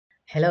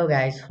Hello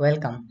guys,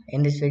 welcome.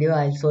 In this video,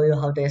 I'll show you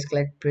how to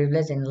escalate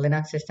privilege in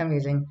Linux system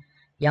using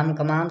yum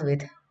command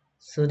with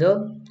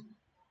sudo.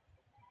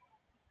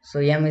 So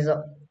yum is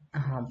a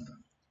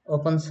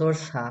open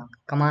source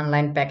command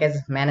line package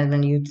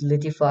management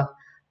utility for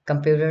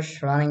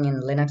computers running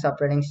in Linux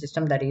operating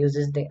system that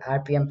uses the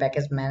RPM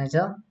package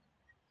manager.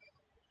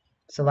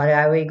 So what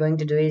are we going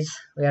to do is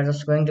we are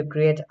just going to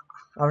create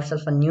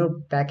ourselves a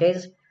new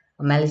package,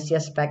 a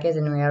malicious package,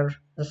 and we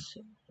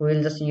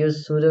will just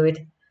use sudo with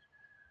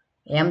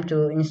yum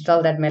to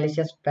install that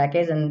malicious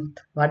package. And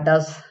what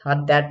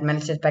that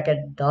malicious package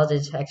does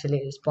is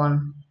actually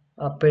spawn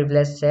a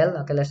privileged shell.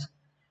 Okay, let's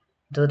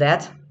do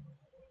that.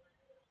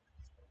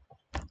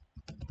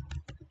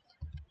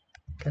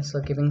 Okay,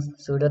 so giving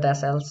sudo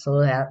shell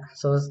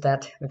shows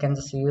that we can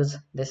just use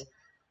this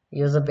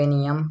user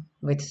bin yum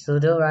with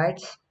sudo,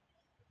 right?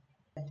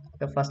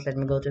 Okay, first let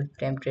me go to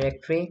temp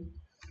directory.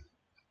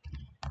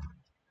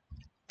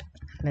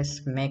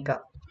 Let's make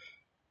a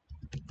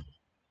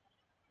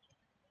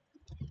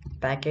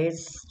package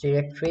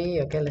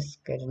directory. Okay, let's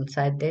get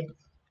inside it.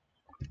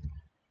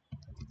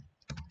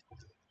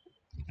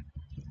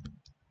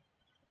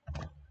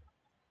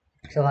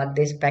 So what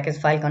this package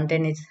file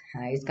contain is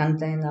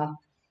contain a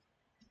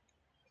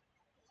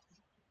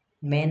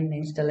main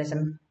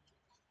installation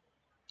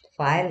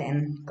file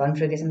and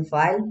configuration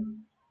file.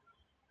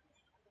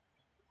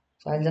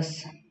 So I'll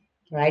just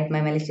write my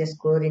malicious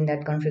code in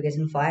that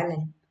configuration file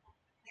and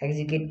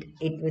execute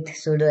it with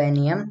sudo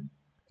and yum.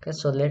 Okay,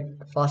 so let's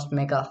first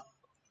make a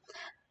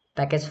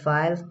package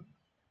file.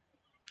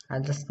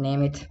 I'll just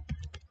name it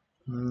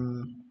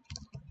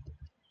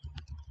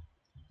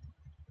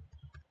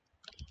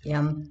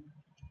yum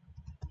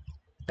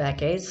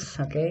package.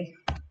 Okay,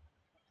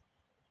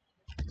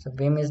 so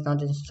vim is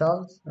not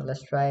installed, so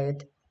let's try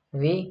it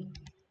v.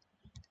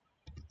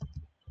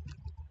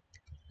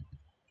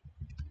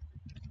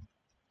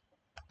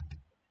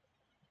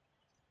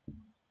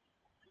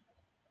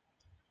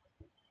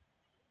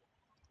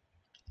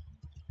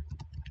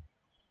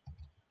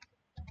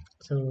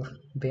 So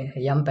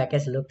yum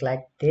package look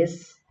like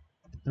this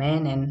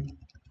main, and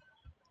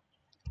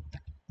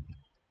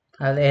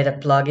I'll add a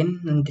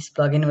plugin, and this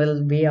plugin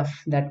will be of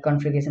that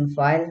configuration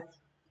file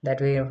that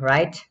we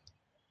write.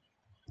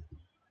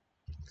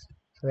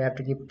 So we have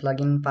to give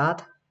plugin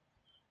path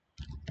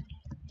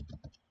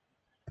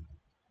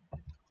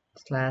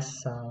slash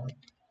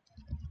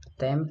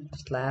temp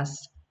slash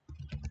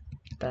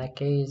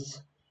package.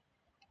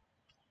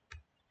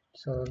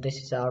 So this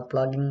is our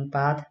plugin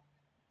path.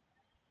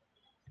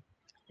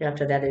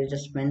 After that, you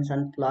just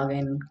mention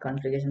plugin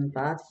configuration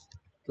path,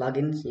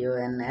 plugins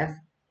unf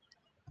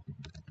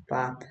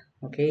path.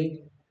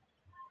 Okay,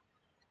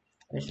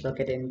 let's look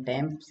at in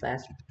temp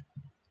slash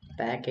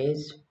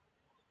package.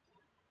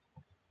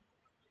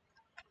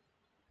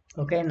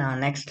 Okay, now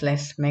next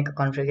let's make a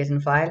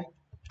configuration file.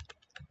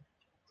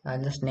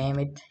 I'll just name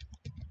it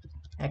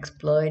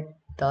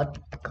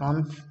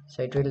exploit.conf,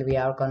 so it will be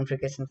our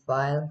configuration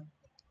file.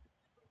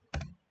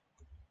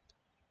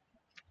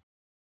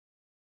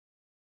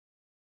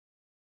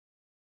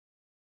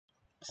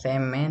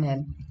 Same main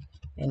and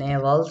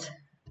enabled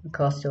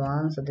cost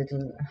 1, so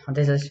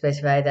this will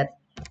specify that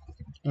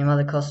enable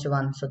the cost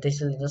 1, so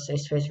this will just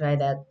specify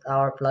that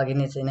our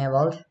plugin is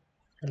enabled.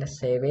 Let's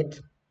save it.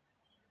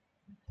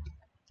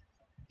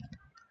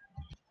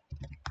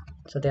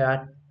 So there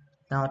are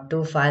now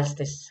two files,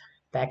 this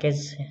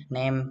package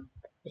name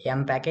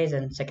yum package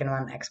and second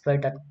one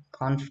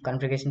exploit.conf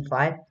configuration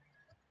file.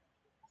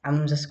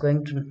 I'm just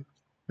going to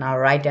now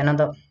write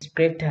another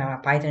script,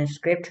 Python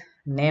script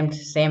named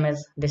same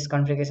as this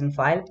configuration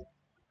file.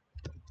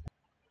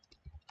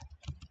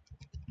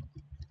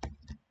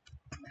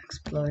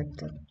 Exploit.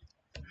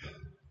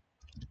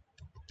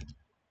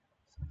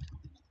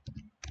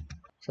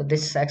 So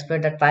this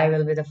exploit.py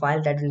will be the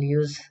file that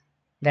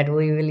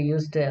we will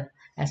use to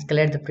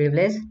escalate the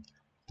privilege.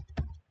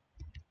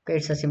 Okay,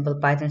 it's a simple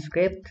Python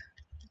script.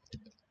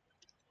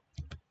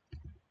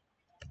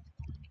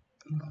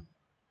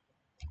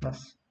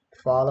 Just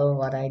follow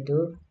what I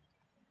do.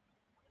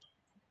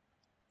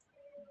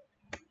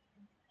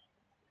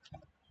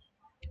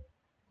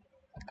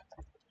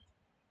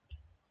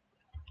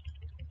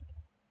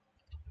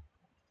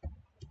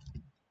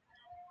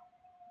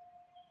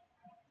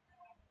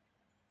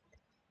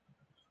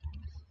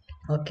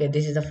 Okay,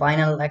 this is the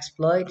final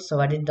exploit. So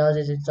what it does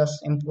is it just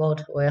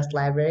import os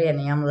library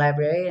and yum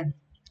library, a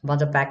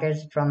bunch of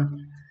packets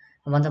from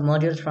a bunch of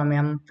modules from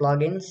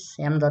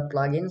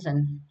yum.plugins,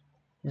 and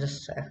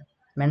just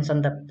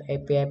mention the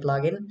API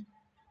plugin,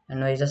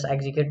 and we just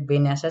execute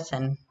bin ss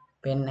and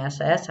bin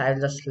ss. I'll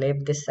just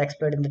leave this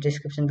exploit in the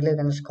description below. You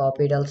can just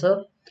copy it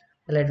also.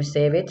 Let me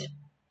save it.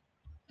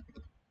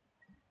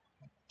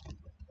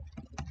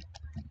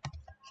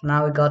 So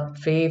now we got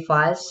three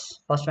files.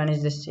 First one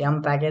is this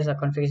yum package, a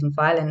configuration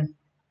file, and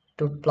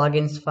two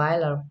plugins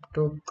file or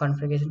two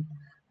configuration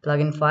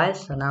plugin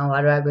files. So now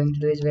what we are going to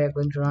do is we are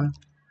going to run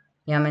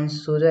yum and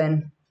sudo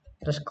and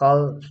just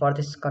call for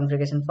this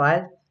configuration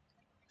file.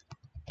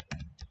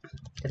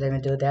 So let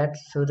me do that.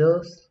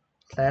 Sudo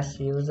slash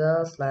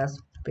user slash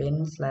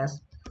bin slash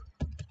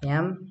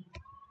yum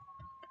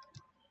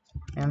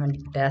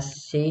and dash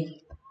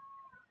c.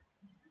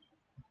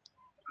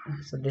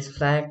 So this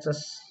flag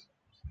just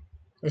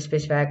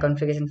specify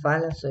configuration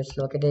file, so it's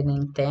located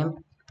in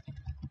temp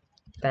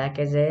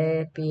package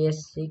a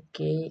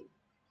psck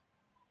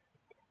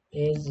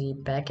az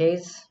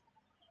package.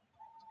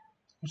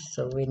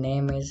 So we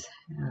name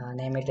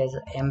it as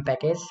m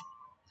package.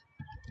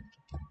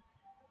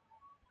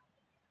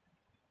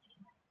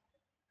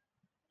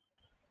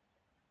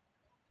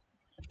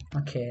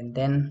 Okay,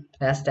 then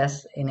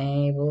dash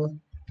enable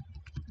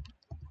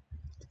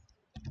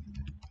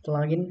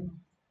plugin.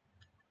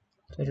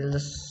 So it will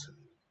just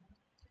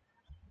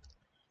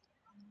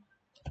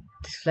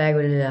this flag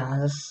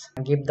will just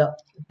give the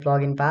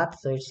plugin path,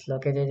 so it's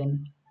located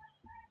in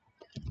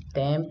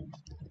temp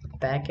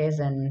package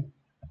and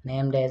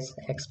named as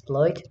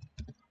exploit.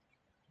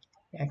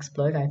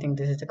 I think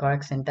this is the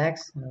correct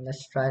syntax.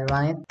 Let's try to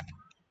run it.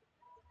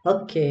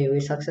 Okay, we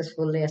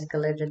successfully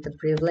escalated the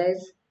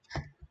privilege,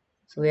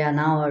 so we are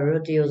now a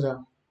root user.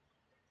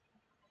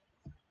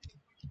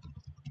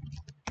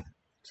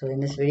 So in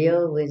this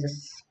video we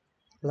just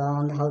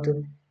learned how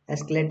to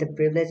escalate the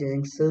privilege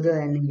using sudo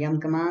and yum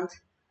commands.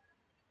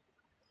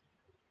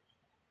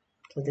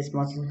 So this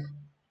much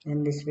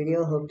in this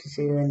video. Hope to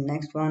see you in the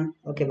next one.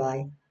 Okay,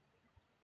 bye.